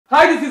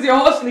Hi, this is your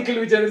host Nikhil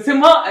Vijayendra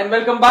Simha and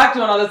welcome back to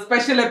another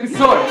special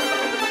episode.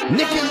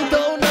 Nikhil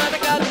Tho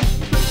Naatakalu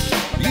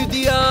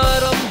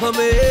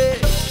Vidyarambhame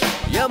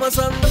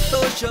Hemachandra.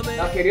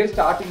 నా career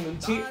starting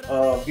నుంచి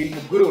వీళ్ళు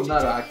ముగ్గురు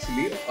ఉన్నారు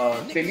actually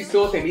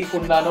తెలుసో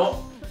తెలియకుండానో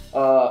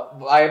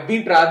I have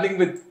been traveling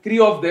with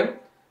three of them.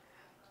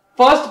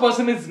 First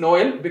person is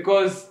Noel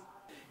because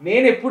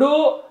నేను ఎప్పుడో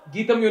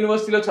గీతం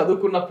యూనివర్సిటీలో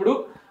చదువుకున్నప్పుడు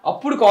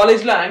అప్పుడు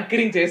కాలేజ్లో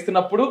యాంకరింగ్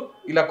చేస్తున్నప్పుడు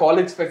ఇలా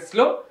కాలేజ్ ఫెస్ట్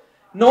లో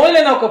నోయల్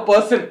అనే ఒక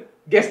పర్సన్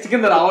గెస్ట్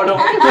కింద రావడం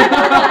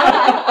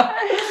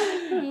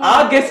ఆ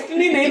గెస్ట్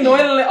ని నేను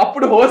నోయల్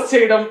అప్పుడు హోస్ట్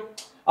చేయడం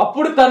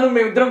అప్పుడు తను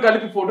మేమిద్దరం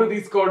కలిపి ఫోటో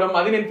తీసుకోవడం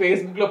అది నేను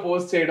ఫేస్బుక్ లో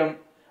పోస్ట్ చేయడం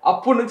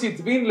అప్పటి నుంచి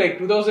ఇట్స్ బీన్ లైక్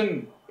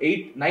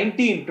 2008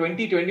 19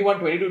 20 21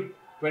 22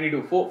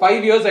 22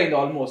 5 years అయింది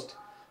ఆల్మోస్ట్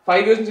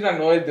 5 years నుంచి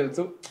నాకు నోయల్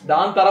తెలుసు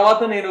దాని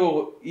తర్వాత నేను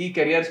ఈ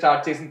కెరియర్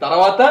స్టార్ట్ చేసిన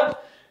తర్వాత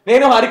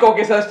నేను హారిక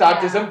ఒకేసారి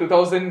స్టార్ట్ చేసాం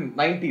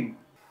 2019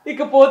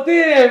 ఇకపోతే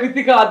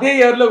వితిక అదే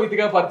ఇయర్ లో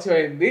వితిక పరిచయం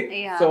అయింది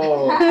సో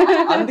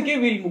అందుకే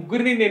వీళ్ళ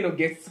ముగ్గురిని నేను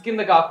గెస్ట్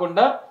కింద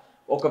కాకుండా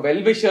ఒక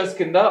వెల్ విషర్స్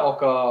కింద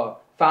ఒక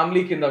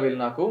ఫ్యామిలీ కింద వీళ్ళు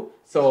నాకు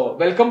so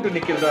welcome to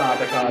Nikhil though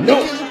నాటకాలు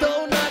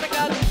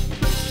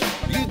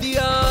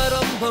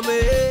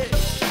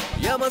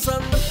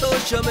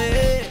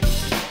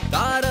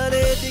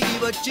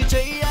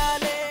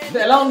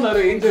ఎలా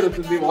ఉన్నారు ఏం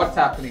జరుగుతుంది what's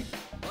happening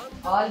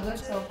All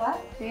good so far.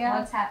 Yeah.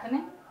 What's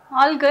happening?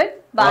 All good.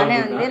 బానే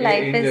ఉంది.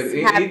 Life is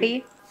happy.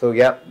 So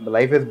yeah,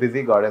 life is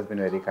busy. God has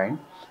been very kind.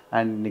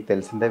 And నీకు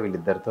తెలిసిందే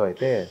వీళ్ళిద్దరితో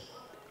అయితే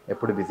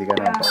ఎప్పుడు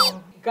బిజీగానే ఉంటారు.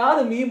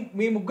 కాదు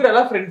మీ ముగ్గురు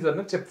ఎలా ఫ్రెండ్స్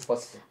అన్న చెప్పు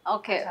ఫస్ట్.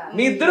 ఓకే.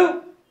 మీ ఇద్దరు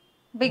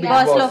బిగ్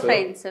బాస్ లో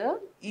ఫ్రెండ్స్.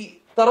 ఈ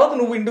తర్వాత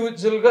నువ్వు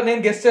ఇండివిజువల్ గా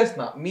నేను గెస్ట్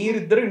చేస్తున్నా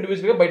మీరిద్దరు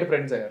ఇండివిజువల్ గా బయట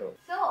ఫ్రెండ్స్ అయ్యారు.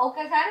 సో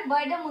ఒకసారి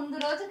బర్త్డే ముందు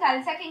రోజు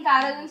కలిసాక ఇంకా ఆ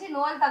రోజు నుంచి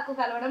నోల్ తక్కువ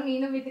కలవడం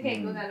నేను వితిక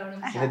ఎక్కువ కలవడం.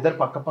 వీళ్ళిద్దరు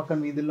పక్క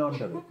వీధుల్లో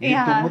ఉంటారు. ఈ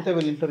తుమ్మితే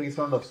వీళ్ళింట్లో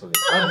రీసౌండ్ వస్తుంది.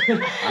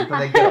 అంత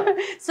దగ్గర.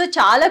 సో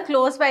చాలా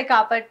క్లోజ్ బై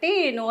కాబట్టి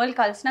నోల్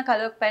కలిసినా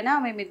కలవకపోయినా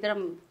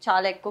మేమిద్దరం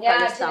చాలా ఎక్కువ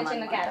కలుస్తాం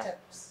అన్నమాట.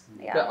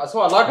 సో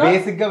అలాగా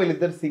బేసిక్ గా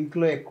వీళ్ళిద్దరు సింక్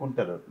లో ఎక్కువ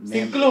ఉంటారు.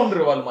 సింక్ లో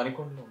ఉండరు వాళ్ళు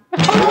మణికొండలో.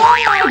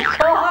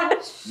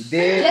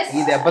 ఇదే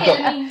ఈ దెబ్బతో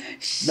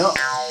నో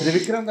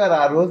త్రివిక్రమ్ గారు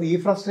ఆ రోజు ఈ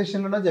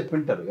ఫ్రస్ట్రేషన్ లోనే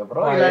చెప్పింటారు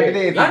ఎవరో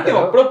ఇలాంటిదే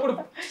అప్పుడప్పుడు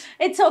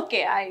ఇట్స్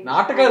ఓకే.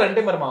 నాటకాలు అంటే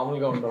మరి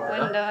మామూలుగా ఉండవు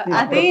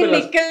అది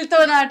నిఖిల్ తో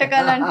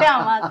నాటకాలు అంటే ఆ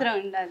మాత్రం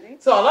ఉండాలి.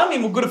 సో అలా మీ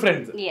ముగ్గురు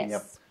ఫ్రెండ్స్.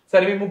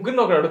 సరే మీ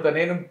ముగ్గురిని ఒకటి అడుగుతా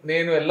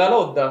నేను వెళ్ళాలా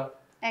వద్దా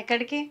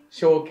ఎక్కడికి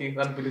షోకి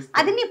నన్ను పిలుస్తా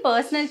అది నీ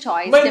పర్సనల్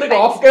చాయిస్.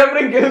 ఆఫ్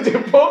కెమెరా ఇంకేదో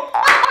చెప్పు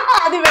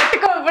అది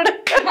పెట్టుకోకూడదు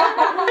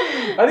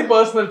అది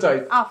పర్సనల్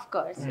చాయిస్ ఆఫ్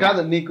కోర్స్.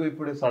 కాదు నీకు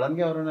ఇప్పుడు సడన్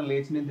గా ఎవరైనా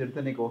లేచి నేను తిడితే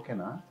నీకు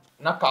ఓకేనా?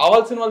 నాకు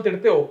కావాల్సిన వాళ్ళు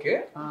తిడితే ఓకే.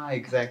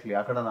 ఎగ్జాక్ట్లీ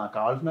అక్కడ నాకు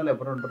కావాల్సిన వాళ్ళు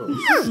ఎవరు ఉంటారు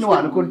నువ్వు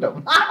అనుకుంటావు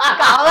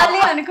కావాలి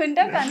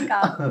అనుకుంటా కానీ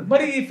కాదు.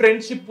 మరి ఈ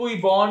ఫ్రెండ్షిప్ ఈ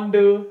బాండ్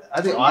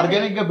అది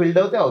ఆర్గానిక్ గా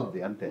బిల్డ్ అవుతే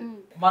అవుద్ది అంతే.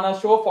 మన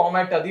షో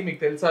ఫార్మాట్ అది మీకు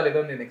తెలుసా లేదో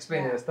నేను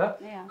ఎక్స్ప్లెయిన్ చేస్తా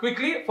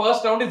quickly.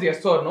 First round is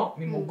yes are no.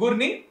 మీ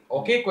ముగ్గురిని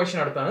ఒకే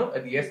క్వశ్చన్ అడుగుతాను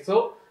అది ఎస్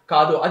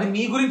కాదు. అది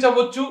మీ గురించి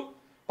అవ్వచ్చు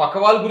పక్క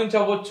వాళ్ళ గురించి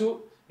అవ్వచ్చు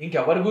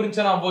ఇంకెవరి గురించి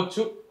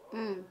అవ్వచ్చు.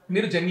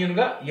 మీరు జెన్యూన్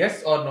గా ఎస్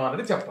ఆర్ నో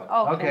అనేది చెప్పాలి.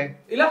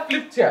 ఇలా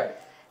ఫ్లిప్ చేయాలి.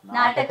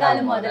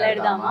 నాటకాలు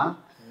మొదలెడదామా?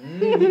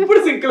 ఇప్పుడు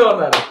సింక్ లో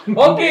ఉన్నారు.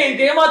 ఓకే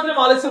ఇంకేమాత్రం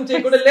ఆలస్యం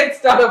చేయకుండా let's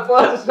start the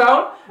first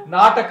round.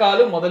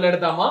 నాటకాలు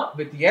మొదలెడదామా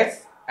విత్ ఎస్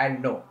అండ్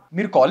నో.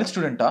 మీరు కాలేజ్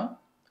స్టూడెంటా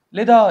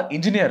లేదా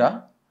ఇంజనీరా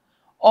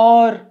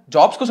ఆర్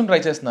జాబ్స్ కోసం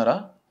ట్రై చేస్తున్నారా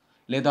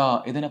లేదా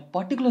ఏదైనా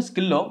పర్టికులర్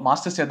స్కిల్లో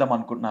మాస్టర్స్ చేద్దాం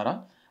అనుకుంటున్నారా?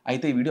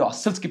 అయితే ఈ వీడియో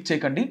అస్సలు స్కిప్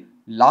చేయకండి,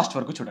 లాస్ట్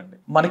వరకు చూడండి.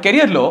 మన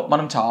కెరియర్లో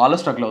మనం చాలా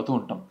స్ట్రగుల్ అవుతూ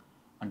ఉంటాం.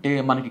 అంటే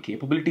మనకి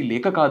కేపబిలిటీ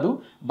లేక కాదు,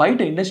 బయట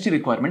ఇండస్ట్రీ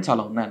రిక్వైర్మెంట్స్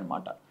అలా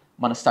ఉన్నాయన్నమాట.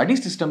 మన స్టడీ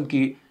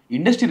సిస్టమ్కి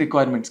ఇండస్ట్రీ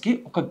రిక్వైర్మెంట్స్కి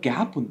ఒక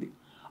గ్యాప్ ఉంది.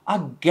 ఆ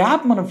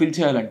గ్యాప్ మనం ఫిల్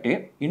చేయాలంటే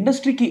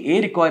ఇండస్ట్రీకి ఏ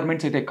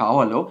రిక్వైర్మెంట్స్ అయితే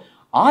కావాలో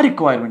ఆ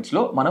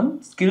రిక్వైర్మెంట్స్లో మనం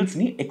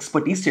స్కిల్స్ని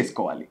ఎక్స్పర్టీస్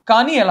చేసుకోవాలి.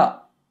 కానీ ఎలా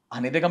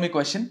అనేదేగా మీ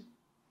క్వశ్చన్.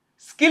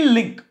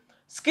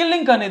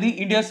 Skill-Lync అనేది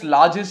India's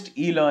largest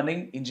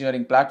ఈ-లర్నింగ్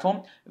engineering platform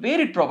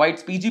where it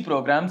provides PG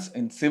programmes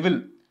in civil,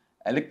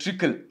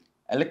 electrical,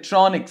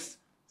 electronics,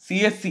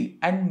 CSC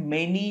and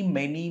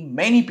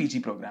many PG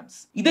programmes.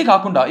 ఇదే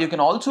కాకుండా you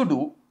can also do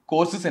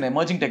courses in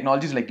emerging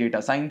technologies like data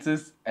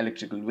sciences,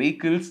 electrical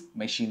vehicles,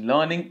 machine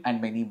learning and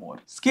many more.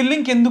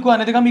 Skill-Lync ఎందుకు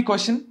అనేదిగా మీ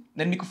question.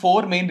 నేను మీకు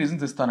 4 main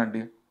reasons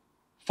ఇస్తానండి.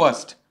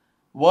 First,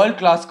 world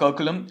class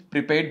curriculum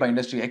prepared by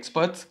industry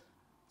experts.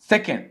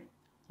 Second,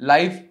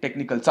 live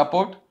technical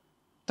support.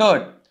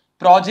 Third,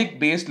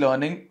 project-based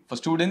learning for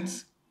students.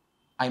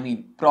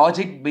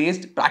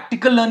 Project-based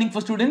practical learning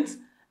for students.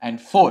 And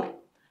four,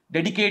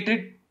 dedicated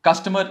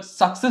customer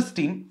success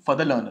team for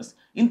the learners.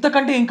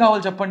 ఇంతకంటే ఏం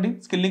కావాలి చెప్పండి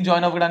Skill-Lync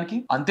join అవ్వడానికి?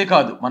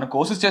 అంతేకాదు మన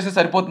courses చేస్తే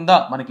సరిపోతుందా,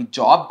 మనకి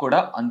జాబ్ కూడా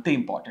అంతే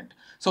ఇంపార్టెంట్.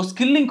 సో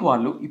Skill-Lync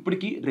వాళ్ళు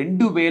ఇప్పటికి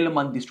 2000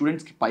 మంది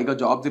స్టూడెంట్స్కి పైగా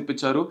జాబ్స్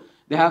ఇప్పించారు.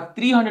 They have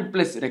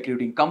 300+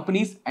 recruiting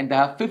companies and they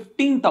have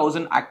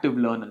 15,000 active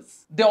learners.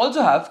 They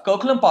also have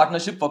curriculum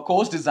partnership for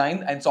course design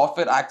and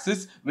software access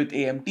with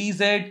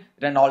AMTZ,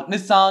 Renault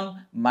Nissan,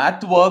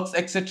 MathWorks,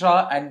 etc.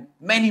 and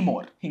many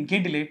more.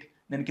 ఇంకేంటి late,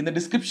 నేను కింద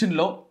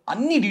డిస్క్రిప్షన్లో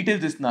అన్ని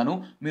details ఇస్తున్నాను.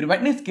 మీరు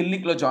వెంటనే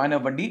Skill-Lync లో join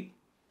అవ్వండి.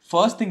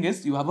 First thing is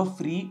you have a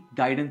free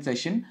guidance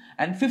session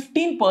and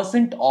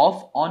 15% off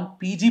on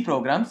PG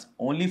programs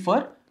only for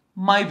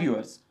my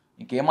viewers.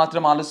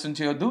 ఇంకేమాత్రం ఆలస్యం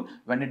చేయొద్దు,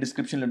 వెంటనే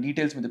డిస్క్రిప్షన్లో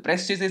డీటెయిల్స్ మీద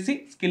ప్రెస్ చేసేసి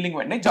Skill-Lync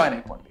వెంటనే జాయిన్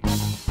అయిపోండి.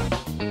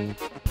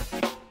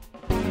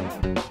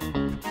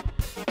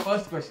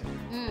 First question.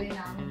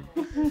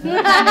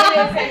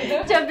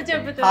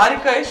 చెప్పు.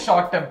 Harika is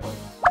short temper.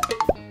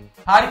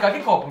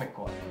 హారికకి కోపం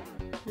ఎక్కువ.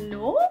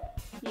 No?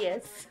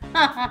 Yes.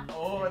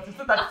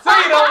 that's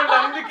ఈ రౌండ్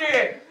అందుకే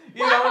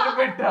ఈ రౌండ్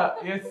పెట్టా.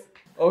 yes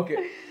okay.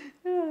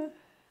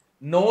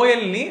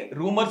 నోయల్ ని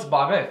రూమర్స్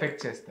బాగా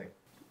ఎఫెక్ట్ చేస్తాయి.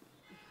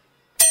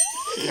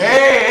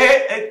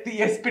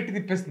 ఎస్ పెట్టి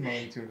తిప్పేస్తుంది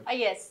చూడు.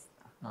 Yes.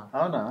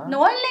 అవునా?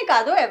 నోయల్ నే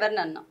కాదు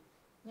ఎవరినన్నా.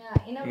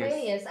 in a way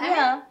yes.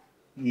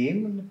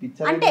 ఏమన్నా పిచ్చ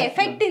అంటే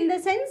effect in the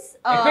sense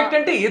effect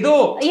అంటే ఏదో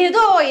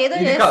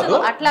చేస్తూ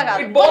అట్లా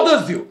కాదు. It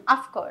bothers you.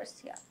 Of course,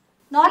 yeah.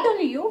 Not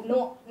only you.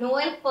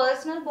 Noel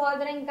personal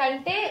bothering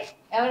కంటే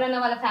ఎవరైనా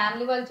వాళ్ళ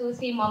ఫ్యామిలీ వాళ్ళు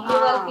చూసి మమ్మీ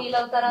వాళ్ళు ఫీల్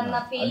అవుతారన్న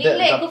ఫీలింగ్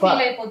లో ఎక్కువ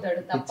ఫీల్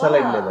అయిపోతాడు తప్ప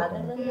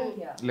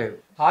లేదు.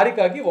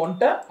 హారికకి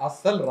వంట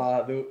అస్సలు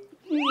రాదు.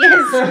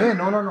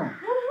 No.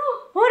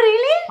 Oh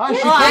really?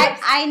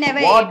 I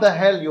never. What the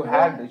hell you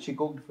had? She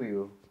cooked for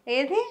you.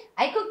 ఏది?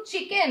 I cooked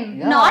chicken.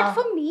 Not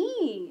for me.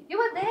 You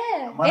were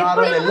there. మన ఆ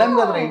రోజు వెళ్ళాం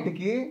కదా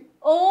ఇంటికి.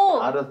 Oh.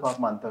 ఆ రోజు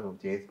పాపం అంతా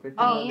చేసి పెట్టి.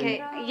 Okay.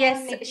 Yes,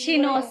 she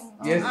knows.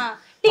 Yes.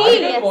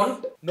 Yes.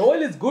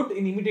 Noel is good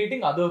in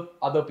imitating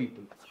other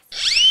people.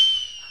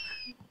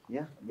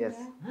 Yeah, yes.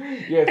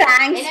 Yes.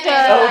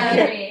 Prankster.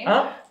 Okay.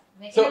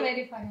 So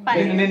Very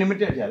funny. నేను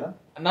ఇమిటేట్ చేయాలా?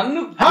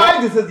 నన్ను Hi,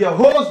 this is your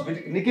host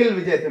Nikhil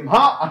Vijayendra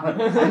Simha.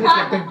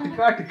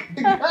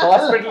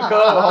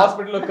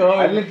 Hospital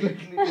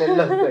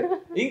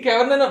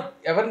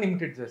ఇంకెవరిని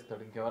imitate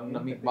చేస్తాడు? ఇంకెవరన్నా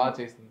మీకు బాగా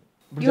చేస్తుంది?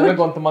 ఇప్పుడు జనం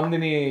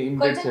కొంతమందిని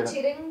ఇమిటేట్ కొంచెం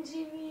చేయడం.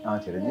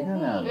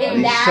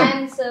 చిరంజీవి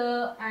డాన్స్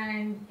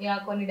అండ్ యా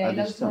కొన్ని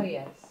dialogues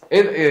yes.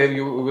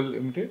 You will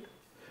imitate?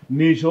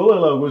 నీ షో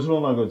ఇలా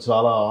కూర్చోవడం నాకు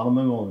చాలా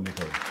ఆనందంగా ఉంది.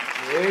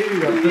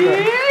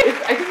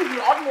 I think it's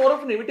not more of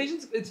an imitation.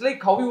 It's like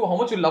how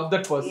much you love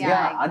that person.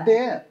 Yeah. అంటే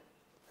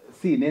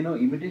నేను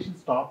ఇమిటేషన్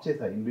స్టాప్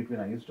చేశా in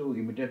between. I use to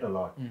imitate a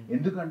lot.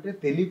 ఎందుకంటే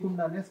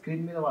తెలియకుండానే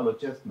స్క్రీన్ మీద వాళ్ళు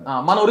వచ్చేస్తున్నారు.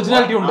 మన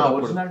ఒరిజినాలిటీ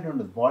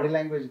ఉండదు, బాడీ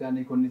లాంగ్వేజ్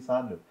కానీ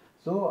కొన్నిసార్లు.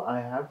 So I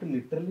have to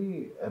literally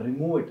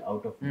remove it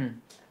out of.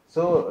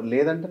 So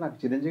లేదంటే నాకు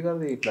చిరంజీవి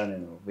గారి ఇట్లా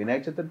నేను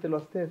వినాయక చతుర్థిలో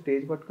వస్తే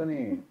స్టేజ్ పట్టుకొని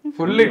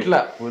ఫుల్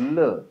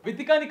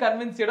వితికాని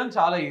కన్విన్స్ చేయడం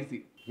చాలా ఈజీ.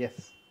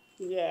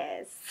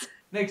 Yes.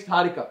 నెక్స్ట్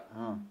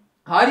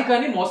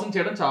హారికని మోసం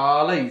చేయడం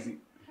చాలా ఈజీ.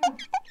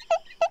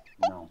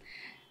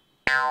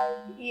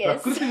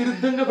 ప్రకృతి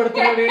విరుద్ధంగా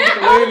పెడుతున్నాడు.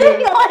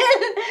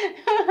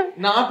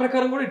 నా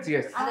ప్రకారం కూడా ఇట్స్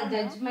yes. అది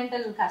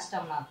జడ్జ్మెంటల్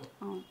కష్టం నాకు.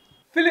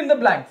 Fill in the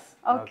blanks.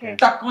 Okay.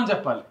 తక్కువ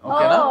చెప్పాలి.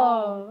 ఓకేనా?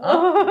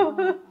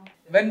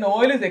 When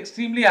Noel is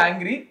extremely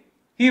angry,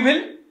 he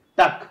will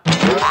tuck.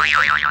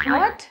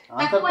 What?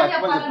 Answer తక్కువ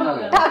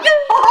చెప్తున్నాను.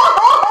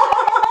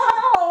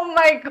 Oh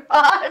my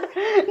god.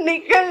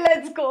 Nikhil,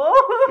 let's go.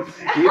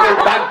 He will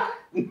tuck.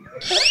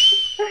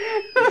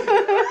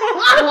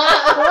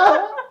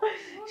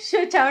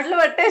 చెమటలు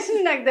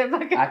పట్టేసింది నాకు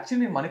దెబ్బకి.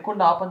 యాక్చువల్లీ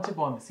మనకొండ ఆ పంచి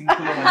బాగుంది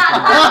సింక్ లో.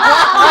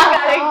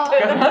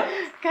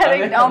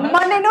 కరెక్ట్. అమ్మ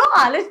నేను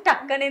ఆలోచి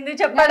టక్కని ఎందుకు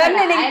చెప్పాడని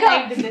నేను ఇంకా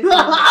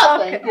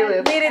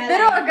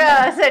మీరిద్దరు ఒక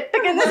సెట్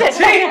కింద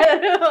సెట్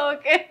అయ్యారు.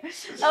 Okay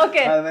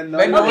okay.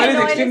 When Noel is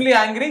extremely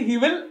angry, he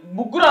will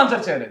ముగ్గురు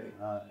ఆన్సర్ చేయాలి.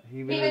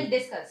 He will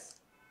discuss.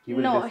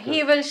 No, he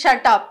will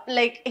shut up.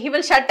 Like he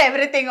will shut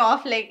everything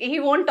off. Like he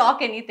won't talk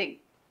anything.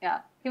 Yeah,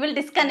 he will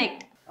disconnect.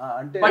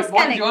 అంటే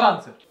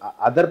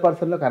other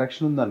person లో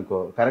correction ఉంది అనుకో,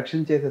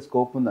 correction చేసే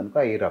scope ఉంది అనుకో,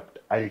 I erupt.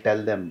 I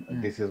tell them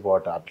this is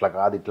what, అట్లా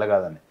కాదు ఇట్లా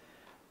కాదని.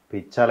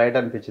 పిచ్చా లైట్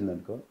అనిపించింది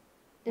అనుకో,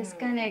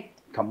 disconnect,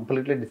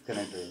 completely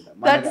disconnect.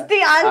 That's the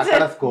answer.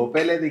 అక్కడ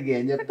స్కోపే లేదు,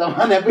 ఇంకేం చెప్తాం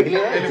అనే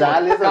ఫీలింగ్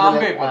జాలేసి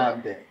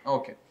అంతే.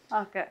 Okay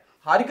okay.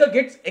 Harika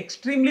gets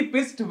extremely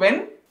pissed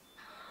when,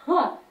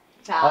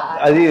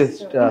 అది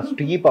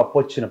స్టీప్ అప్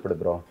వచ్చినప్పుడు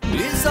బ్రో.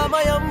 ఈ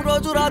సమయం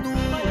రోజు రాదు,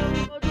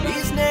 ఈ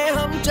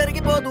స్నేహం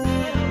చెరిగిపోదు,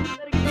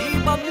 ఈ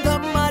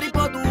బంధం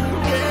మారిపోదు.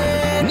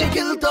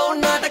 నిఖిల్ తో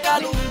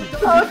నాటకాలు.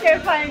 Okay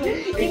fine.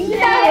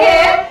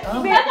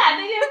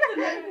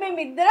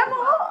 మేమిద్దరము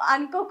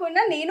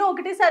అనుకోకుండా నేను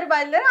ఒకటేసారి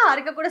బయలుదేరి,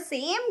 హారిక కూడా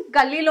సేమ్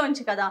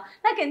గల్లీలోంచి కదా.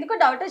 నాకు ఎందుకో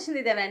డౌట్ వచ్చింది,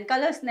 ఇదే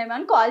వెనకాల వస్తుందేమో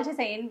అని కాల్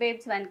చేసా. ఏం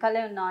బేబ్స్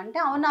వెనకాలే ఉన్నావు అంటే,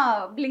 అవునా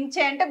బ్లింక్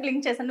చేయంటే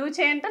బ్లింక్ చేశాను, నువ్వు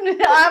చేయంటే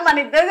నువ్వు, మన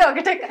ఇద్దరు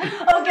ఒకటే.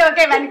 ఓకే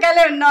ఓకే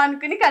వెనకాలే ఉన్నావు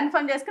అనుకుని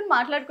కన్ఫర్మ్ చేసుకుని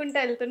మాట్లాడుకుంటూ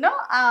వెళ్తున్నావు.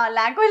 ఆ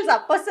లాంగ్వేజ్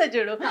అప్పొస్తుంది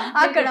చూడు,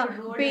 అక్కడ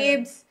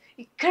బేబ్స్,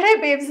 ఇక్కడే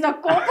బేబ్స్, నాకు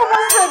కోపం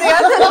వస్తుంది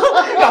అసలు.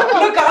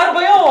 కార్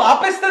భయం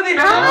ఆపేస్తుంది,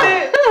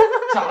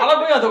 చాలా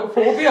భయం, అదొక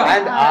ఫోబియా.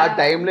 అండ్ ఆ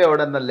టైంలో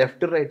ఎవడన్నా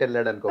లెఫ్ట్ రైట్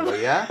వెళ్ళాడు అనుకో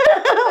భయ్యా,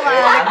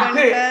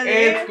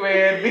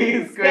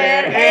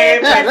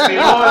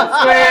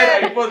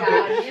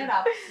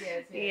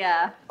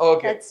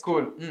 okay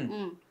cool.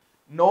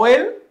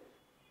 Noel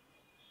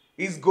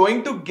is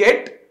going to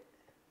get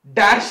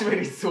dash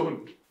very soon.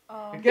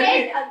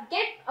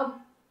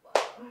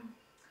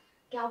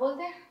 क्या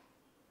बोलते हैं?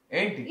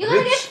 ఏంటి? You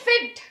will get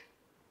fit.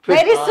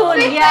 Very soon.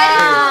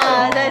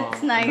 Yeah,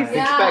 that's nice.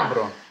 Six pack,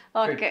 bro.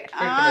 Okay.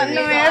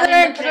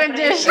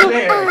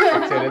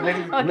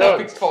 No,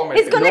 Fixed format.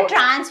 He's gonna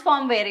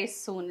transform very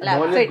soon.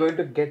 Noel is going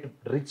to get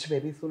rich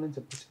very soon and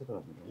చెప్పొచ్చు కదా.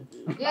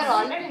 You are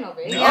already in a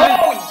way.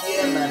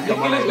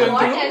 Nikhil is going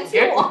What to else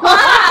get you want?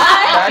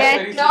 dash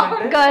very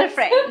soon.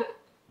 Girlfriend.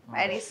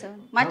 Very soon.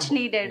 Much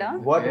needed, huh?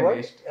 What?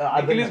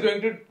 Nikhil is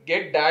going to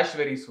get dash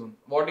very soon.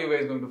 What are you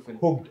guys going to fill?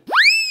 Hooked.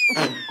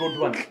 Good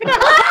one.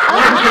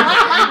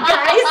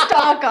 Guys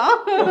talk, huh?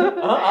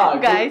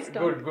 Guys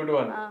talk. Good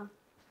one.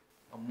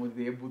 అమ్మో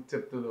ఇది ఏ బుద్ధి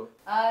చెప్తుందో.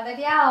 That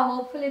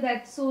hopefully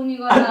that soon you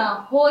gonna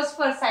host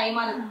for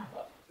Simon.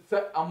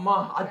 అమ్మా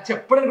అది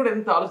చెప్పడానికి కూడా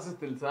ఎంత ఆలోచిస్తుంది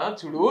తెలుసా?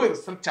 చూడు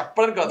అసలు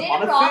చెప్పడానికి కాదు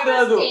మనసే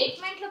రాదు.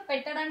 స్టేట్మెంట్ లో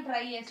పెట్టడానికి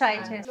ట్రై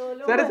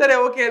చేస్తాను. సరే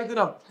ఓకే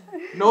వెళ్తున్నాం.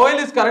 Noel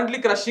is currently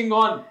crushing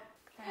on.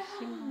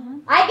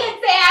 I can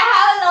say I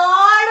have a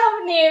lot of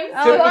names.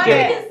 You want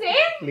me to say?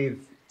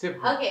 Please.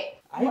 చెప్పు. Okay.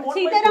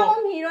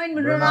 Sitaramam heroine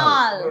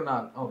Mrunal.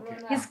 Okay.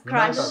 He's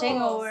crushing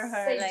over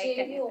her like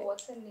anything.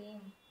 What's her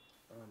name?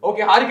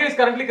 Okay, Harika is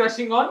currently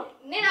crushing on.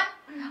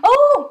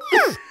 Oh!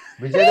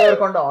 Vijay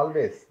Devarkonda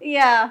always.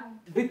 Yeah.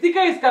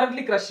 Vithika is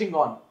currently crushing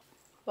on.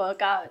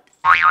 Workout.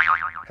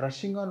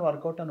 Crushing on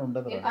workout అని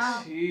ఉండదు కదా.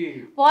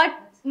 What?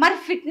 My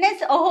fitness.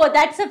 Oh,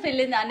 that's a fill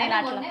in. నేను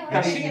అట్లా.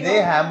 ఇదే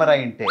hammer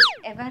అయింటే.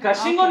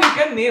 Crushing on you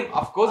can name.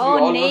 Of course, we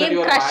all know that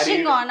you are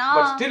crushing married. on,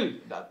 But still.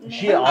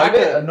 She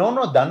always no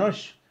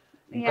Dhanush.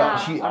 Yeah.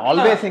 She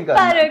always ఇంకా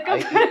Harika.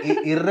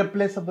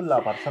 irreplaceable ఆ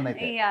person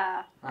అయితే. Yeah.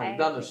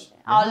 Dhanush.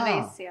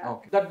 Always, yeah.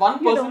 Okay. That one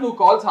person who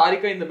calls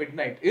Harika in the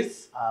midnight is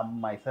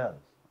Myself.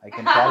 I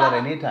can call her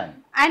anytime.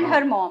 And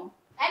her mom.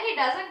 And he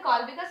doesn't call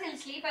because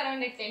he'll sleep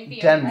around at 10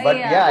 p.m. 10, but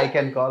yeah, I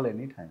can call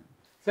anytime.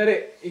 సరే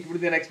ఇప్పుడు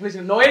దీని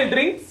explanation. Noel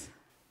drinks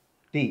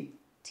Tea.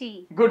 Tea.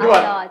 Good a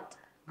one. Lot.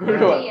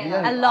 Good one.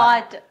 A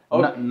lot.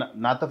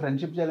 నాతో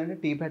friendship చేయాలంటే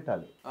tea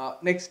పెట్టాలి.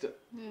 Next.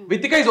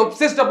 Vithika is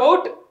obsessed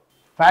about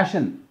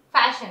Fashion.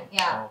 Fashion,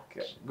 yeah.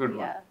 Okay, good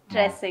one. Yeah.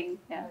 Dressing.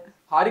 Yeah.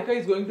 Harika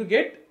is going to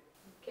get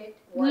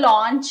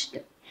Launched.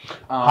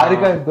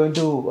 Harika is going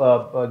to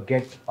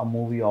get a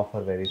movie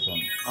offer very soon.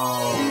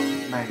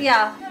 nice.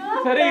 Yeah.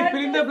 సరే ఈ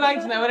fill in the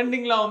blanks never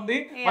ending లా ఉంది.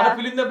 మన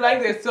fill in the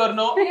blanks yes or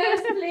no Yes,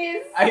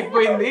 please.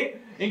 అయిపోయింది.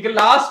 ఇంకా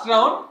last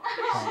round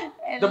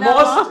the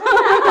most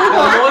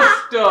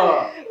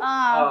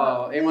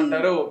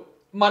ఏమంటారు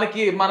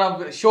మనకి మన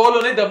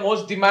షోలోనే the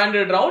most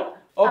demanded round.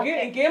 Okay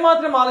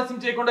ఇంకేమాత్రం ఆలస్యం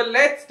చేయకుండా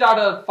let's start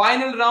our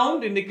final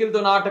round in Nikhil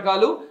తో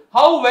నాటకాలు.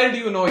 How well do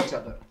you know each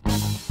other?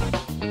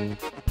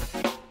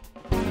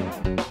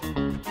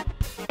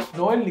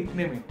 Noel Nick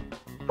name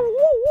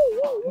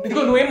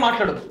ఇదిగో నువ్వేం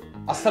మాట్లాడదు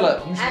అసలు.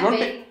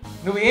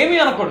 నువ్వేమీ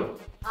అనకూడదు.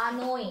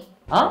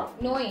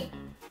 Knowing.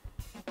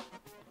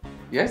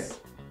 Yes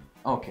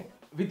okay.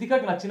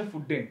 వితికాకి నచ్చిన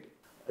ఫుడ్ ఏంటి?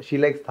 She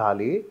likes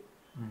thali.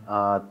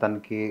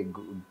 తనకి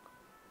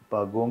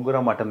గోంగూర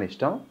మటన్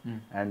ఇష్టం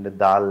అండ్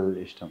దాల్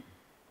ఇష్టం.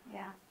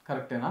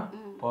 కరెక్టేనా?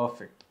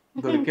 పర్ఫెక్ట్.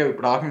 దొరికావు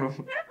ఇప్పుడు ఆగు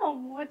నువ్వు.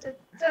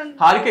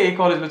 హారిక ఏ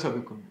కాలేజ్ లో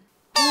చదువుకుంది?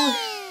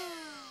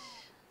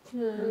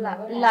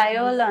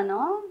 Loyola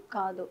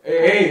కాదు.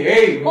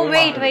 Oh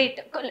wait.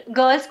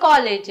 Girls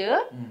college,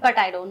 but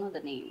I don't know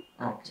the name.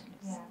 Okay.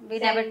 We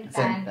never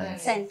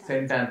Saint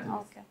Anthony.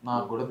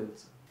 నాకు కూడా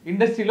తెలుసు.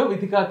 ఇండస్ట్రీలో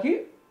వితికాకి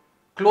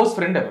క్లోజ్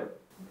ఫ్రెండ్ ఎవరు?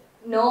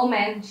 No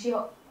man,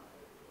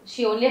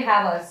 she only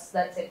have us.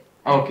 That's it.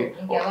 Okay.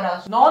 ఇంకెవరు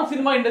అవసరం? నాన్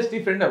సినిమా ఇండస్ట్రీ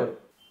ఫ్రెండ్ ఎవరు?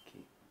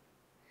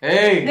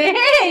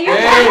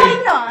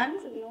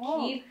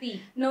 కీర్తి.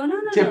 No.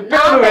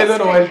 చెప్పావు ఏదో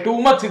నువ్వు టూ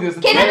మచ్ ఇది.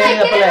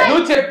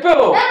 నువ్వు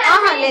చెప్పావు.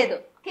 లేదు.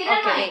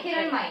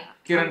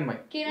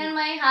 కిరణ్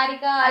మై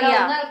హారిక అలా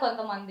ఉన్నారు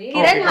కొంతమంది.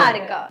 కిరణ్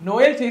హారిక.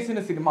 నోయల్ చేసిన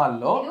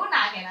సినిమాల్లో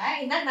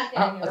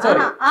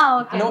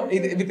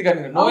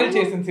నోయల్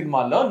చేసిన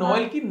సినిమాల్లో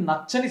నోయల్ కి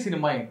నచ్చని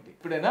సినిమా ఏంటి?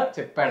 ఇప్పుడైనా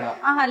చెప్పాడా?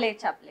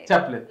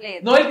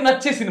 చెప్పలేదు. నోయల్ కి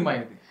నచ్చే సినిమా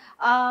ఏంటి?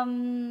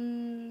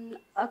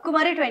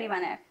 కుమారి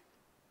 21F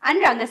అండ్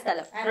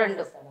రంగస్థలం.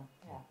 రెండు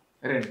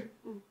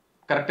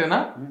కరెక్టేనా?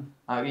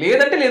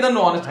 లేదంటే లేదని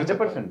నువ్వు honest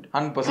 100%.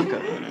 100%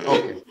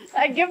 okay.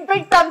 I give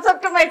big thumbs up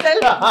to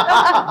myself.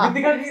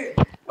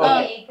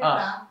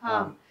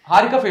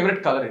 Harika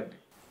favourite colour ఏంటి?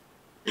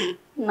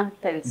 నాకు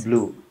తెలుసు.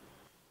 బ్లూ.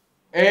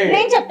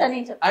 నేను చెప్తా.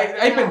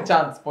 అయిపోయింది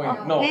ఛాన్స్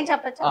పోయింది. నో నేను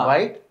చెప్పచ్చా?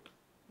 White.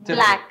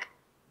 Black.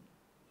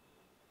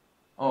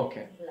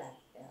 Okay.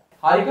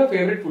 Harika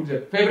favourite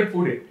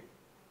food ఏంటి?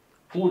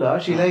 Food,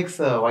 she likes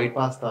white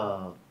pasta,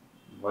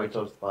 white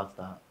sauce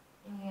pasta.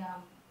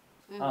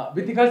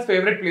 Vithika's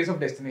favorite place of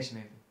destination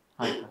ఏంటి?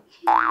 హారిక.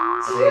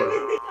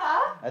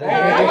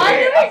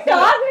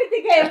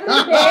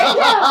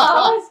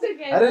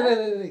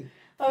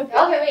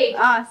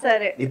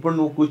 సరే ఇప్పుడు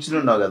నువ్వు కూర్చుని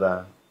ఉన్నావు కదా.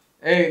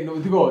 నువ్వు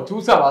ఇదిగో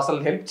చూసావా అసలు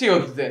హెల్ప్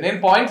చేయొద్దు. నేను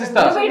పాయింట్స్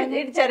ఇస్తాను.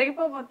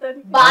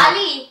 జరిగిపోతుంది.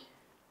 Bali.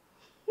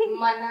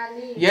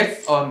 Manali. yes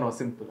or no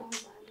simple.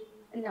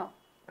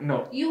 no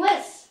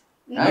US.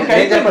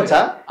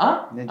 చెప్పచ్చా?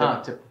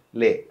 చెప్పు.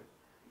 లే.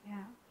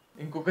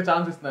 ఇంకొక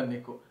ఛాన్స్ ఇస్తున్నాను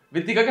నీకు.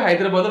 వితికాకి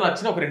హైదరాబాద్ లో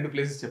నచ్చిన ఒక 2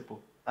 ప్లేసెస్ చెప్పు.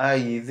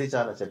 ఈజీ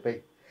చాలా చెప్పాయి.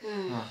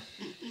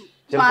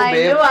 చెప్పు మా babe.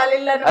 ఇల్లు వాళ్ళ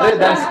ఇల్లు అని అరే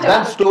మాత్రం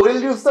దాని స్టోరీలు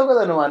చూస్తావు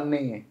కదా నువ్వు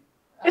అన్ని.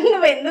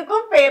 నువ్వు ఎందుకు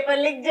పేపర్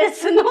లీక్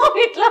చేస్తున్నావు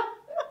ఇట్లా?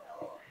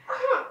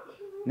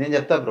 నేను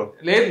చెప్తా బ్రో.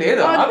 లేదు లేదు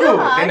వద్దు,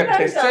 ఆగు, నేను ఆగు,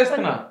 టెస్ట్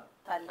చేస్తున్నా.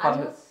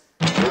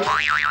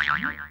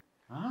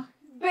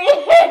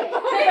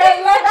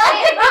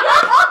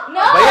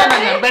 భయ్యా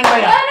నన్ను చంపండి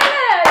భయ్యా.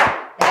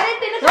 అరే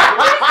తిను సారీ.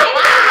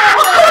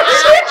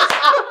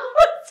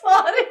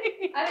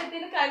 అరే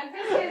తిను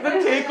కన్ఫ్యూజ్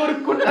నన్ను చేయి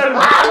కొరుక్కుంటాడు.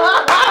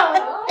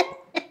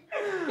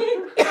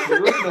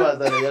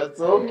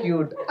 So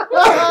cute.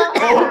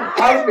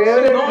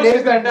 ఫేవరెట్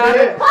ప్లేస్ అంటే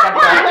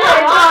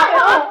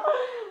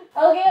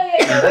ఓకే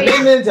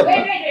నేను చెప్తా.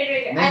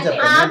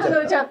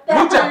 నువ్వు చెప్తా.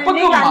 నువ్వు చెప్పకు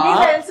నీకు అన్నీ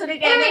అమ్మా. తెలుసు,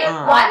 నీకు అన్నీ.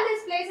 What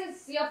this place is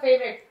your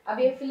favorite?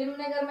 अभी फिल्म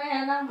नगर में है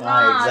ना?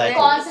 exactly.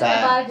 कौन से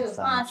बाजू?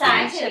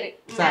 Sanctuary.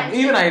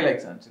 Even I like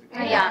sanctuary.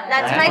 Yeah,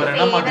 that's my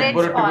ఎవరైనా మా favorite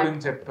దుబ్బరొట్టు spot.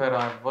 గురించి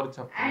చెప్పారా? ఎవరు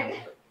చెప్పారు?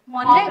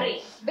 మొన్నే Hopri.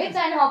 Bits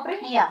and Hopri?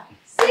 Yeah.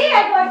 See,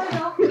 I got to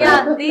know. Yeah,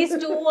 these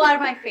two are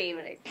my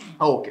favorite.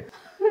 Okay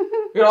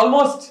మీరు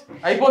ఆల్మోస్ట్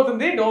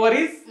అయిపోతుంది. No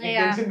worries. Yeah.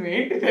 టెన్షన్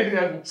ఏంటి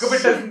కుక్క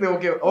పెట్టేస్తుంది.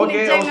 ఓకే ఓకే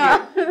నిజంగా.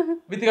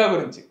 వితికా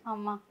గురించి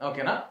అమ్మా.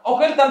 ఓకేనా?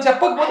 ఒకవేళ తను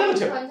చెప్పకపోతే నువ్వు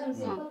చెప్పు. కొంచెం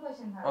simple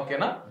question था.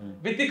 ఓకేనా?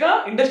 వితిక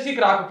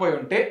ఇండస్ట్రీకి రాకపోయి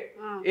ఉంటే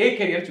ఏ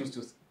కెరియర్ చూస్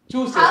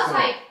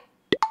Housewife.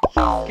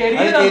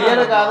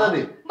 కెరియర్ కాదు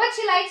అది. But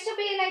she likes to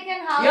be like an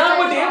housewife. Yeah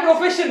but A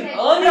profession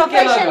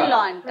Profession లో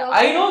అంట.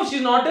 I know she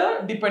is not a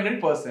dependent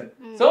person.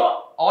 So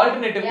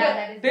alternative గా Yeah,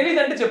 that is-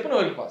 తెలియదంటే చెప్పు.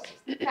 నువ్వు వెళ్ళి ఫాస్ట్.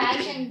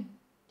 Fashion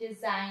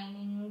design.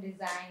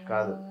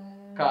 కాదు.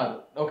 కాదు.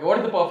 Okay what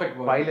is the perfect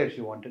word? Pilot.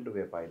 She wanted to be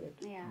a pilot.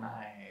 Yeah.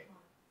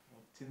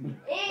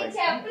 ఏ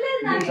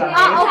చెప్పలేదు నాకు.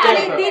 ఓకే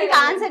దీనికి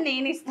ఆన్సర్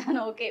నేను ఇస్తాను.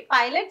 ఓకే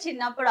పైలట్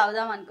చిన్నప్పుడు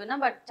అవుదాం అనుకున్నా,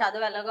 బట్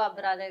చదువు ఎలాగో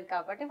అబ్బు రాలేదు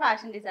కాబట్టి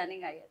ఫ్యాషన్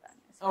డిజైనింగ్ అయ్యేదాన్ని.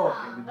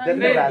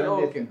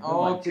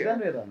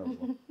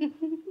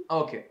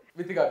 Okay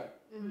Vithika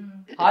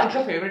Harika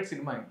favourite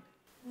cinema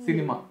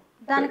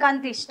దానికి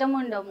అంత ఇష్టం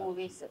ఉండవు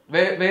movies.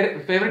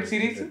 Favourite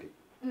series?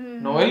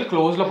 Noel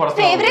close లో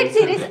పడతాడు. Favourite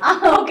series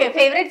okay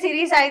favourite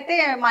series అయితే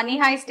మనీ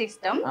హైస్ట్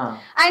ఇష్టం.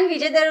 అండ్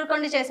విజయ్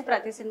దేవరకొండ చేసే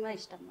ప్రతి సినిమా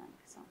ఇష్టం నాకు.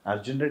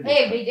 అర్జున్ రెడ్డి. ఏ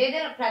విజయ్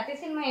దేవర ప్రతి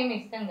సినిమా ఏమి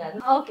ఇష్టం కాదు.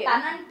 ఓకే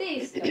తనంటే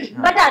ఇష్టం.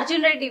 But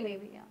Arjun Reddy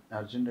maybe.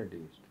 Arjun Reddy.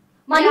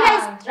 Money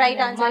heist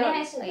right answer. Money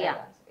Heist is right yeah answer, yeah.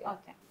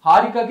 Okay.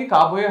 హారికకి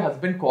కాబోయే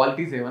హస్బెండ్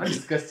క్వాలిటీస్ ఏమైనా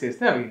డిస్కస్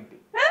చేస్తే అవి ఏంటి?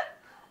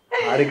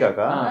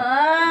 హారికాకా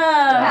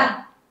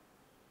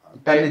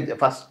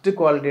ఫస్ట్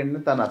క్వాలిటీ అంటే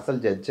తను అస్సలు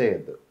జడ్జ్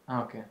చేయొద్దు.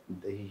 ఓకే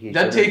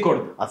జడ్జ్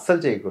చేయకూడదు. అస్సలు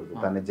చేయకూడదు.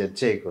 తను జడ్జ్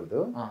చేయకూడదు.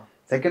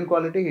 Second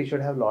quality he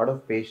should have lot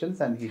of patience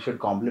and he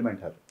should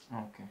complement her.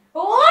 Okay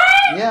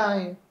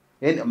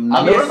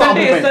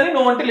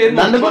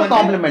నన్ను కూడా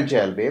కాంప్లిమెంట్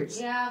చేయాలి బేబ్స్.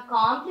 యా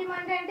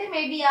కాంప్లిమెంట్ అంటే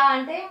మేబీ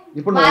అంటే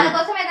ఇప్పుడు వాళ్ళ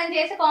కోసం ఏదైనా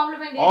చేస్తే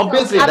కాంప్లిమెంట్ చేస్తే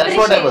obviously that's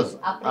what I was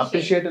Appreciate.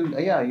 appreciate and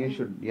yeah you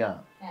should yeah.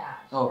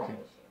 Okay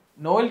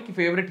Noel కి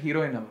ఫేవరెట్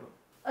హీరోయిన్ ఎవరు?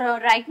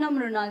 Right no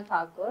Mrunal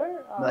Thakur.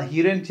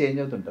 Heroine change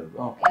అవుతుంటారు.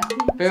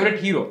 Favourite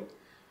hero?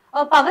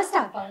 Power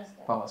star.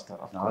 Power star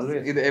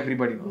Always. ఇది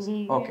everybody knows.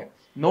 Okay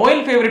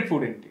Noel favourite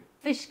food ఏంటి?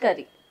 Fish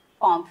curry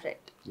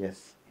pomfret. yes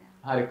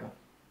Harika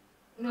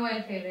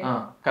Noel favourite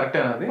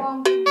కరెక్టేనా? అది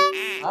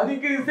అది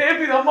safe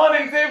ఇది. అమ్మా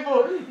నేను సేఫ్.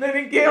 నేను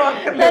ఇంకేం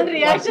దాని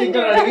రియాక్షన్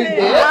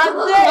అడిగితే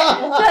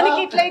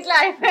దానికి ఇట్లా ఇట్లా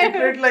అయిపోయింది.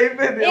 ఇట్లా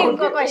అయిపోయింది.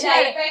 ఇంకో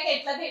క్వశ్చన్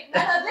ఎట్లా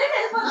తింటారో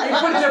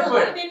ఇప్పుడు చెప్పు.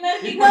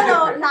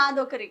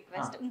 నాదొక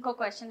రిక్వెస్ట్. ఇంకో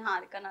క్వశ్చన్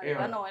హారిక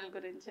నాదిగా నోయల్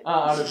గురించి.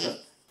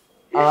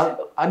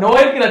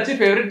 నోయల్ కి నచ్చే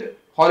ఫేవరెట్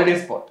హాలిడే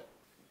స్పాట్?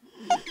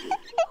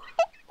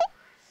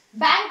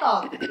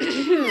 బ్యాంకాక్.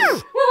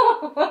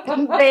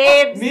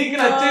 నీకు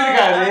నచ్చేది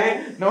కాదే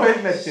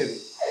నోయల్ నచ్చేది.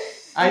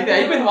 అయితే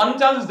అయిపోయింది. One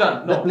chance done.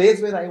 the place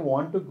where I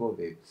want to go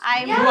babes.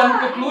 నువ్వు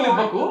అంత క్లూ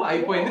ఇవ్వకు.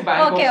 అయిపోయింది.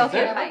 Okay,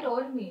 okay. I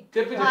told me.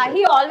 చెప్పి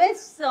He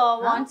always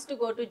wants to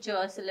go to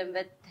Jerusalem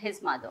with his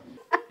mother.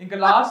 ఇంకా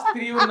లాస్ట్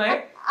 3 ఉన్నాయి.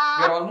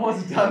 we are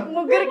almost done.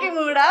 ముగ్గురికి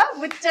మూడా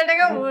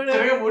ముచ్చటగా మూడు.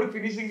 సరిగా మూడు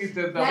ఫినిషింగ్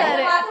ఇచ్చేద్దాం.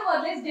 మాత్రం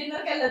వదిలేసి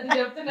డిన్నర్ కి వెళ్ళొద్దు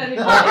చెప్తున్నాను.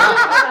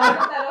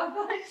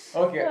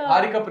 Okay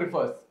Harika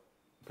prefers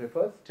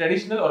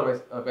traditional or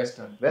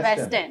western?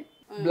 Western.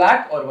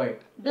 Black are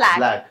white?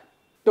 Black.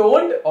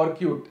 Toned are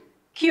cute?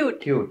 Cute.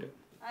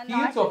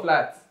 Heels are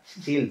flats?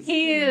 Heels.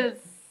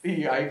 ఈ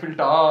Eiffel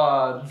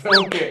torrs.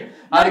 Okay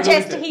No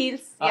chest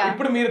heels. Yeah.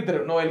 ఇప్పుడు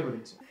మీరిద్దరు నోయల్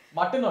గురించి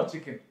మటన్ ఆర్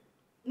చికెన్?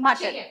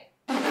 Mutton.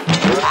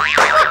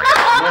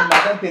 నేను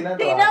mutton తినను.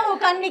 తినవు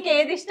కానీ నీకు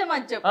ఏది ఇష్టం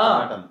అది చెప్పు.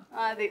 మటన్.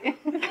 అది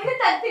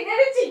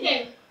తినేది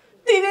చికెన్.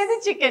 తినేది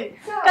చికెన్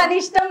కానీ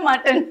ఇష్టం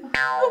మటన్.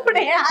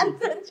 ఇప్పుడు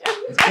answer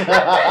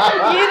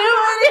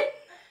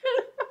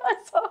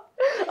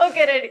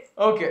okay ready.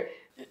 Okay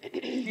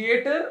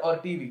theatre or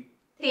TV?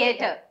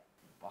 Theatre.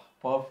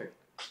 Perfect.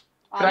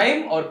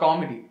 Crime are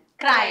comedy?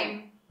 Crime.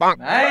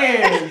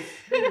 Nice.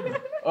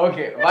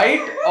 Okay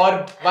white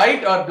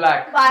or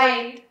black?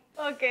 White.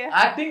 Okay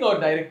acting are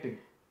directing?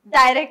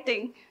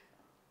 Directing.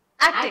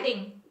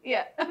 Acting.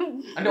 Yeah.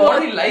 అంటే what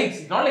he likes,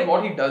 not like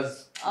what he does.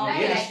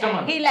 Okay.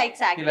 He likes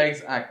acting. He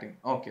likes acting.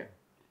 Okay.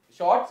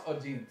 Shorts or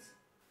jeans?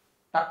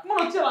 టక్మన్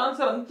వచ్చే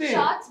answer అంతే.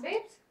 Shorts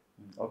babes.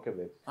 Okay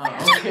babe.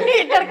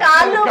 ఇక్కడ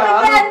కాళ్ళు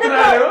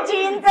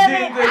jeans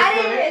అని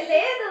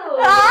లేదు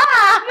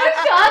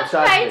shorts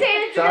try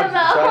చేయొచ్చు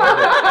కదా.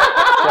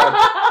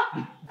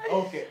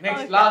 Okay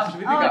next last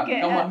Vithika Okay.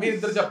 Come on మీరు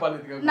ఇద్దరు చెప్పాలి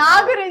వితిక. నా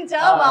గురించా?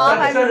 మా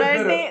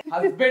హస్బెండ్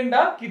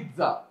హస్బెండా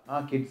కిడ్సా?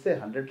 కిడ్సే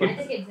 100%.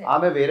 Kids.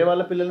 ఆమె వేరే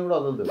వాళ్ళ పిల్లల్ని కూడా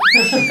వదలదు.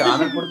 ఇంకా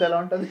ఆమె పుడితే ఎలా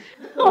ఉంటది?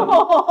 Oh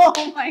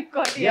my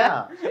God yeah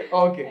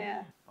okay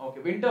okay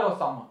winter are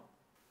summer?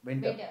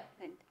 Winter.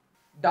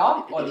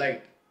 Dark are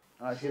light?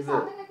 She's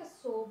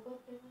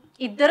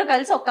ఇద్దరు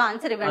కలిసి ఒక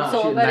ఆన్సర్ ఇవ్వండి.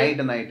 Sober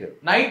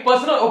night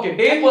person okay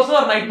day person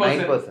or night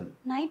person?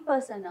 Night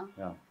person.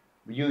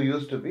 You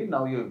used to be,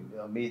 now you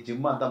me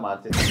gym అంతా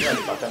మార్చేసి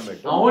అది పక్కన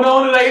పెట్టు.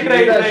 అవునవును right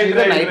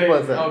night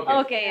person.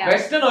 Okay, yeah.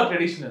 Western are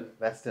traditional?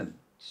 Western.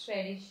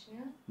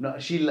 Traditional. No,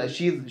 she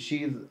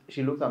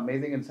looks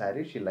amazing in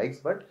saree. She likes,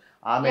 but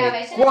ఆమె Yeah,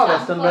 ఎక్కువ western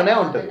western లోనే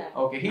ఉంటది.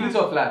 Okay heels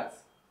are flats?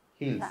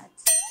 Heels.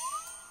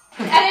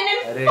 అరే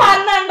నేను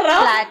ఫన్ అనరా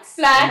ఫ్లాట్స్.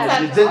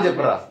 నిజం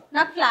చెప్పరా?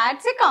 నాకు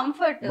ఫ్లాట్స్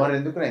కంఫర్ట్. మరి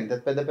ఎందుకు ఇంత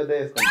పెద్ద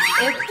వేసుకుంటా?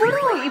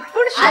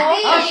 ఇప్పుడు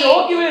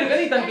షోకి వేరు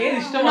కానీ తనకి ఏది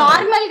ఇష్టం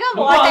నార్మల్ గా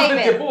వాట్ ఐ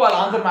వేర్ చెప్పు వాళ్ళ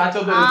ఆన్సర్ మ్యాచ్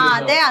అవుతుంది.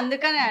 అదే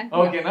అందుకనే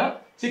ఓకేనా?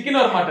 Chicken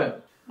or mutton?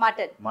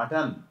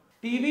 Mutton.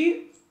 TV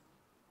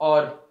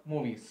or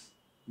movies?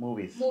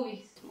 Movies.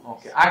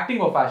 Okay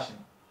acting are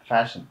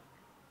fashion?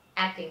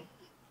 Acting.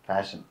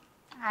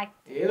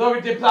 ఏదో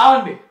ఒకటి చెప్పి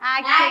రావండి.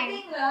 యాక్టింగ్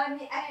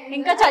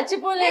ఇంకా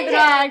చచ్చిపోలేదు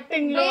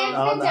యాక్టింగ్ లో.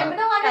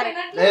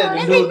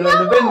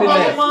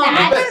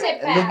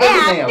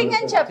 యాక్టింగ్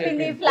అని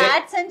చెప్పింది,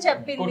 ఫ్లాట్స్ అని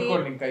చెప్పింది.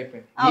 ఇంకా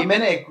అయిపోయింది.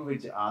 ఈమెనే ఎక్కువ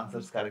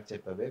ఆన్సర్స్ కరెక్ట్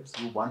చెప్పావే.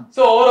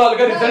 సో ఓవరాల్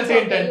గా రిజల్ట్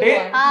ఏంటంటే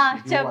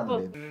చెప్పు.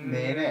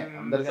 నేనే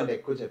అందరికంటే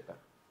ఎక్కువ చెప్పా.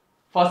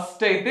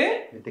 ఫస్ట్ అయితే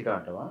వితిక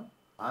అంటావా?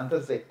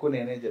 ఆన్సర్స్ ఎక్కువ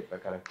నేనే చెప్పా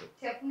కరెక్ట్.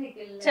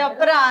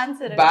 చెప్పరా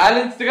ఆన్సర్.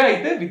 బ్యాలెన్స్డ్ గా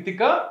అయితే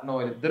వితిక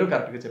నోయల్ ఇద్దరు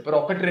కరెక్ట్ గా చెప్పారు.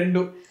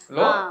 1-2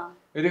 లో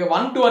వితిక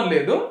 1-1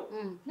 లేదు.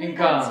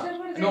 ఇంకా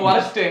నువ్వు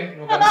వరస్ట్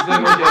నువ్వు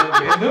కన్సిడర్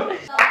చేయలేదు.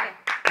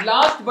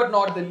 Last but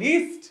not the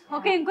least.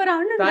 Okay ఇంకో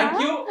రౌండ్.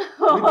 థాంక్యూ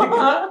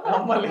వితిక.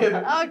 నమ్మలేదు.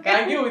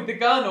 Thank you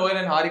Vithika, Noel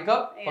and Harika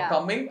for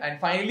coming and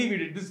finally we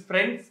did this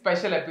friends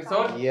special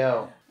episode.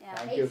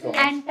 Thank you so much.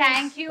 And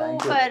thank you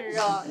for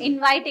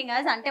inviting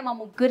us. అంటే మా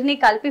ముగ్గురిని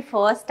కలిపి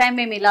first time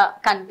మేము ఇలా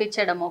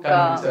కనిపించడం ఒక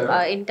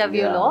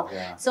ఇంటర్వ్యూలో.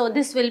 So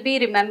this will be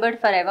remembered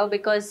for ever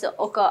because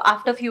ఒక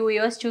ఆఫ్టర్ ఫ్యూ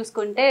ఇయర్స్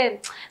చూసుకుంటే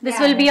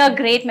this will be a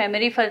great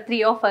memory for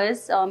 3 of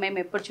us. మేము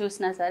ఎప్పుడు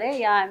చూసినా సరే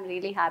yeah I'm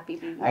really happy.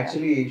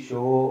 Actually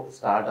show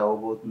start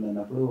అవబోతుంది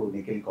అన్నప్పుడు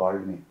నిఖిల్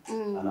కాల్డ్ మీ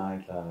అలా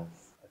ఇట్లా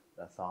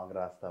సాంగ్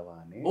రాస్తావా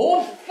అని.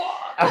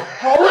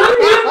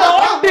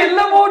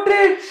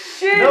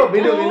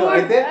 విను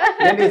అయితే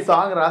నేను ఈ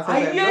సాంగ్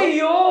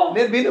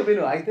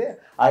విను అయితే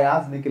ఐ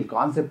ఆస్ నిఖిల్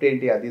కాన్సెప్ట్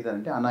ఏంటి అది ఇది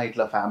అంటే అన్న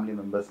ఇట్లా ఫ్యామిలీ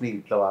మెంబర్స్ ని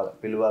ఇట్లా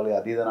పిలవాలి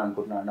అది ఇది అని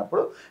అనుకుంటున్నాను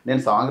అన్నప్పుడు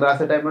నేను సాంగ్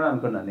రాసే టైంలో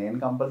అనుకున్నాను నేను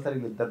కంపల్సరీ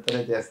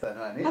ఇద్దరితోనే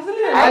చేస్తాను అని.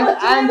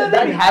 And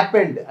that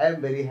happened. I'm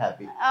very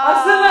happy.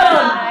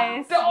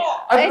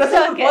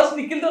 First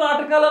Nikhil తో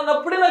నాటకాలు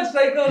అన్నప్పుడే నాకు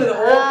స్ట్రైక్ అవ్వలేదు.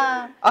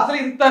 అసలు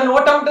ఇంత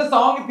నోట్ అవుట్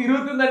సాంగ్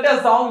తిరుగుతుందంటే ఆ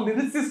సాంగ్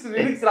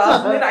లిరిక్స్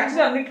రాస్తుంది.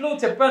 యాక్చువల్లీ అన్నిట్లో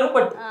చెప్పాను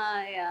but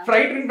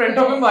freight in front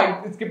of him I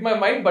skip my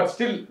mind. But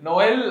still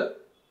Noel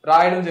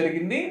రాయడం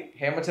జరిగింది,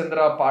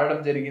 హేమచంద్ర పాడడం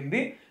జరిగింది.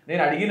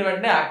 నేను అడిగిన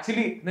వెంటనే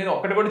యాక్చువల్లీ నేను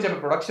ఒక్కటి కూడా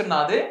చెప్పాను ప్రొడక్షన్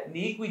నాదే,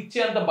 నీకు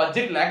ఇచ్చేంత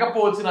బడ్జెట్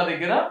లేకపోవచ్చు నా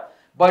దగ్గర,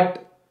 but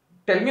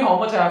tell me how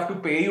much I have to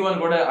pay you అని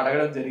కూడా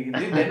అడగడం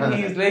జరిగింది. దెన్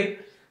హీ ఈస్ లైక్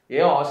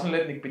ఏం అవసరం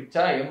లేదు నీకు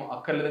పిచ్చా ఏం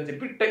అక్కర్లేదని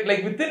చెప్పి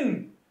like with in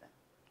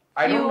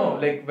I don't know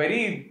like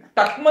very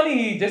టక్ money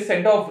just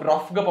send off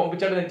rough గా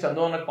పంపించాడు. నేను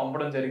చందు నాకు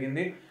పంపడం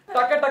జరిగింది.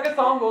 టక్క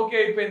సాంగ్ ఓకే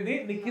అయిపోయింది.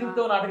 నిఖిల్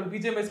తో నాటకాలు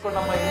బీజేం వేసుకోండి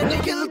అమ్మాయి.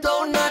 నిఖిల్ తో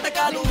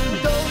నాటకాలు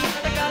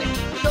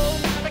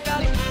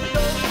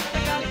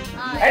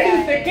అండ్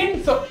ఇది సెకండ్.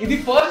 సో ఇది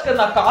ఫస్ట్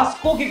నా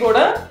కాస్కో కి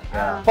కూడా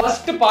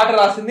ఫస్ట్ పాట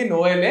రాసింది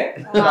నోయలే.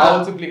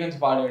 రాహుల్ సుప్లి నుంచి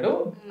పాడాడు.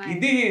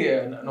 ఇది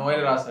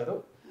నోయల్ రాశాడు.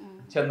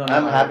 Chandu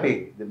I'm happy.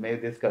 May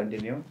this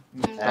continue.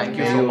 Thank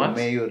you so much.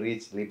 May you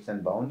reach leaps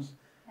and bounds.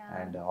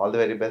 And all the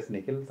very best,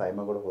 Nikhil.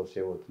 Saima kuda host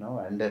cheyabothunnam.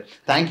 And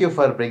thank you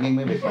for bringing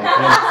me with my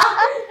friends.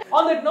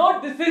 On that note,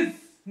 this is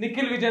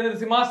Nikhil Vijayendra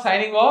Simha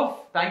signing off.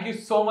 Thank you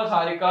so much,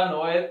 Harika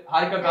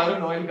garu,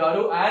 Noel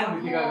garu, and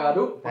Vithika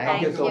garu.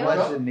 Thank you so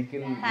much,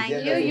 Nikhil. Thank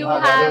you. You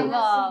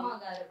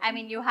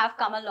have you have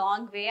come a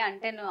long way.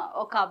 అంటే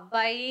ఒక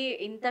అబ్బాయి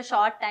ఇంత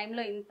short time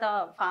లో ఇంత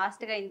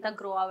fast గా ఇంత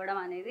grow అవ్వడం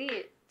అనేది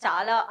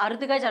చాలా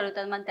అరుదుగా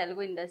జరుగుతుంది మన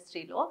తెలుగు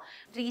ఇండస్ట్రీలో.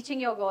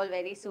 Reaching your goal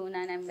very soon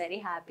and I'm very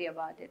happy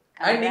about it.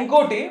 And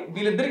ఇంకోటి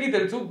వీళ్ళిద్దరికి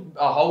తెలుసు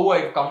హౌ ఐ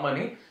కమ్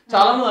అని.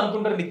 చాలా మంది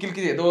అనుకుంటారు నిఖిల్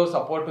కి ఏదో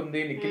సపోర్ట్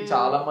ఉంది, నిఖిల్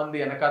చాలా మంది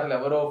వెనకాతలు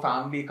ఎవరో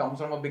family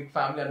comes from a big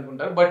family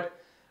అనుకుంటారు. But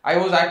I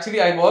was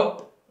actually I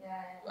worked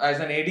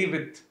as an AD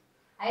with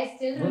I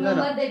still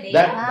remember the day.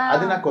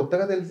 అది నాకు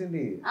కొత్తగా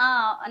తెలిసింది.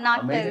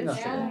 నాకు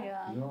తెలుసు.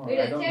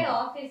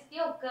 ఆఫీస్ కి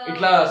ఒక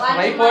ఇట్లా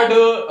స్నైపర్డ్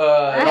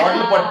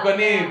రాడ్లు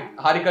పట్టుకొని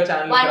హారిక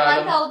ఛానల్ కి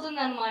రావడం అవుతుంది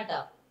అన్నమాట.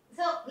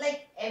 So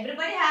like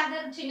everybody have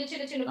their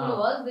చిన్న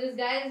work. This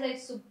guy is like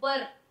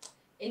super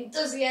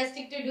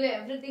enthusiastic to do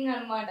everything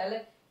అన్నమాట.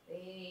 లైక్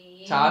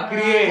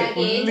చాకరీయే,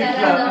 నాకు ఏం full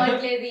చేయాలో ఇట్లా.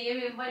 అవ్వట్లేదు, ఏం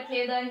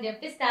ఇవ్వట్లేదు అని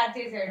చెప్పి స్టార్ట్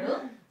చేశాడు.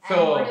 So,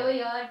 And whatever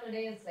you are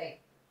today is like,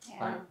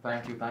 yeah.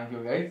 Thank you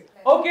guys.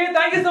 Okay,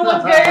 thank you so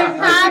much guys.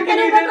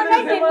 ఆఖరి ఇవ్వకుండా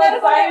dinner కూడా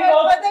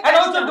ఇవ్వకపోతే And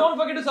also కష్టం. don't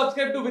forget to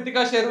subscribe to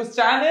Vithika Sheru's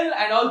channel,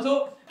 and also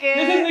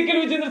this is Nikhil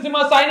Vijayendra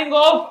Simha signing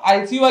off.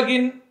 I'll see you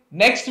again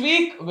next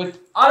week with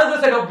another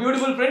set of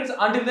beautiful friends.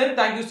 Until then,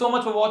 thank you so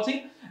much for watching,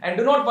 and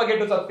do not forget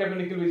to subscribe to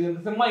Nikhil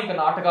Vijayendra Simha. ఇంకా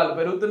నాటకాలు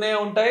పెరుగుతూనే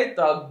ఉంటాయి,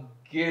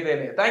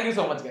 తగ్గేదేలే. Thank you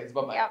so much guys.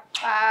 Bye bye.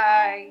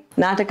 Bye.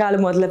 నాటకాలు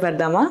మొదలు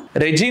పెడదామా?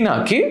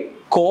 రెజీనాకి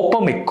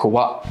కోపం ఎక్కువ.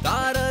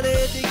 తారలే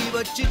దిగి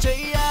వచ్చి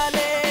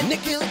చెయ్యాలే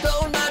నిఖిల్ తో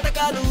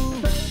నాటకాలు.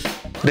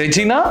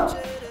 Regina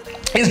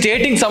is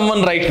dating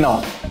someone right now.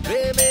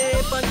 ప్రేమే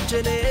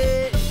పంచనే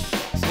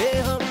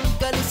స్నేహం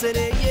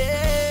కలిసనే.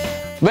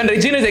 When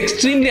Regina is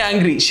extremely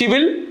angry, she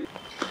will.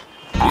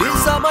 ఈ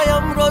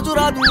సమయం రోజు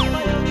రాదు.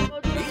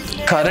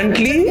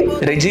 Currently,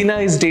 Regina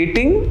is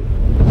dating.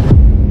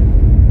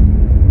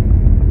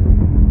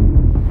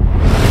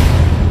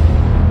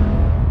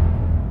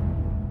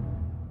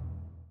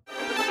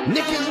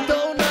 Nikhil తో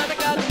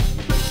నాటకాలు.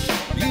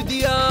 ఇది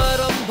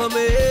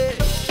ఆరంభమే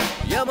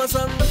యమ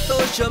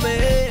సంతోషమే.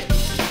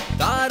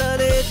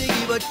 తారలే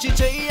దిగి వచ్చి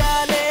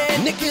చెయ్యాలే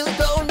నిఖిల్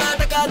తో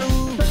నాటకాలు.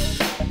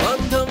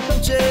 బంధం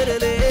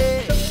చేరలే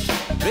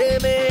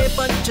ప్రేమే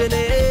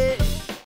పంచనే.